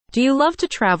Do you love to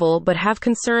travel but have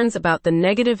concerns about the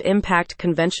negative impact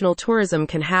conventional tourism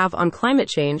can have on climate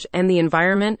change and the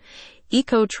environment?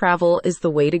 Eco-travel is the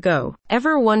way to go.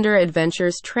 Ever Wonder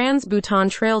Adventures Trans-Bhutan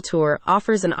Trail Tour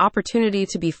offers an opportunity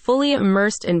to be fully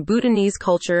immersed in Bhutanese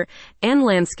culture and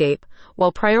landscape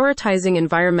while prioritizing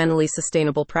environmentally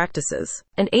sustainable practices.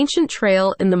 An ancient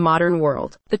trail in the modern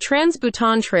world. The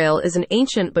Trans-Bhutan Trail is an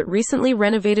ancient but recently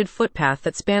renovated footpath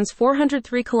that spans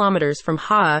 403 kilometers from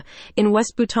Ha in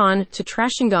West Bhutan to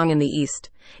Trashingang in the east.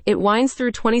 It winds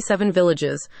through 27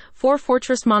 villages, 4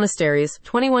 fortress monasteries,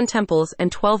 21 temples,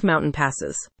 and 12 mountain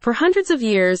passes. For hundreds of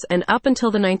years and up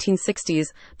until the 1960s,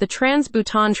 the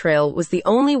Trans-Bhutan Trail was the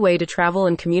only way to travel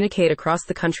and communicate across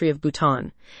the country of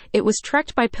Bhutan. It was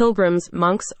trekked by pilgrims,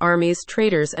 monks, armies,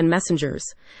 traders, and messengers.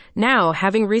 Now,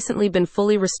 having recently been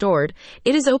fully restored,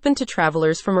 it is open to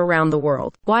travelers from around the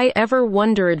world. Why Ever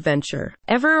Wonder Adventure?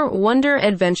 Ever Wonder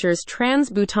Adventures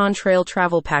Trans-Bhutan Trail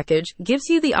Travel Package gives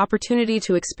you the opportunity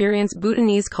to experience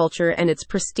Bhutanese culture and its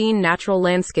pristine natural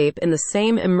landscape in the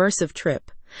same immersive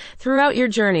trip. Throughout your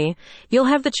journey, you'll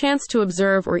have the chance to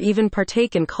observe or even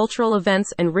partake in cultural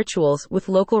events and rituals with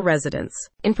local residents.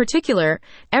 In particular,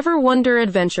 Ever Wonder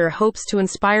Adventure hopes to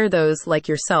inspire those like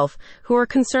yourself who are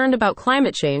concerned about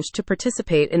climate change to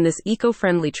participate in this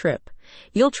eco-friendly trip.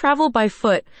 You'll travel by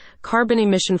foot, carbon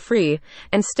emission-free,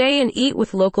 and stay and eat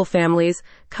with local families,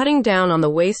 cutting down on the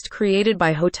waste created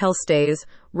by hotel stays,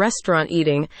 restaurant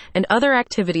eating, and other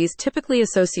activities typically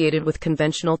associated with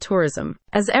conventional tourism.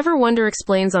 As Ever Wonder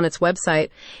explains on its website,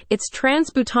 its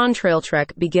Trans-Bhutan Trail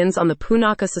trek begins on the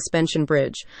Punakha Suspension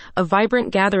Bridge, a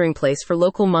vibrant gathering place for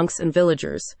local monks and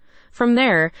villagers. From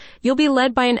there, you'll be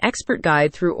led by an expert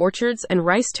guide through orchards and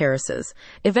rice terraces,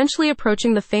 eventually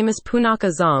approaching the famous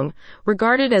Punakha Zong,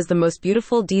 regarded as the most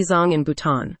beautiful dzong in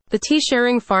Bhutan. The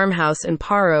tea-sharing farmhouse in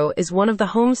Paro is one of the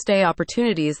homestay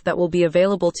opportunities that will be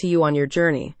available to you on your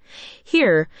journey.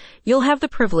 Here, you'll have the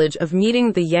privilege of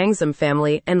meeting the Yangzum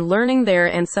family and learning their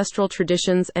ancestral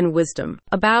traditions and wisdom.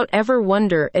 About Ever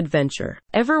Wonder Adventure.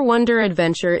 Ever Wonder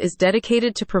Adventure is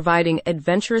dedicated to providing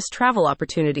adventurous travel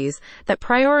opportunities that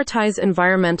prioritize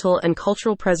environmental and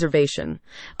cultural preservation.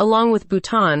 Along with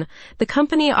Bhutan, the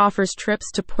company offers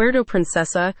trips to Puerto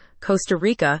Princesa, Costa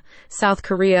Rica, South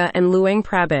Korea, and Luang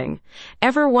Prabang.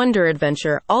 Ever Wonder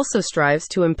Adventure also strives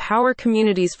to empower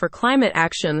communities for climate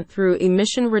action through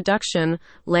emission reduction,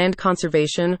 land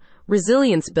conservation,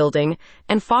 resilience building,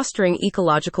 and fostering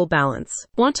ecological balance.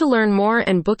 Want to learn more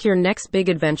and book your next big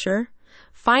adventure?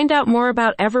 Find out more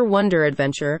about Ever Wonder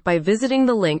Adventure by visiting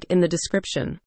the link in the description.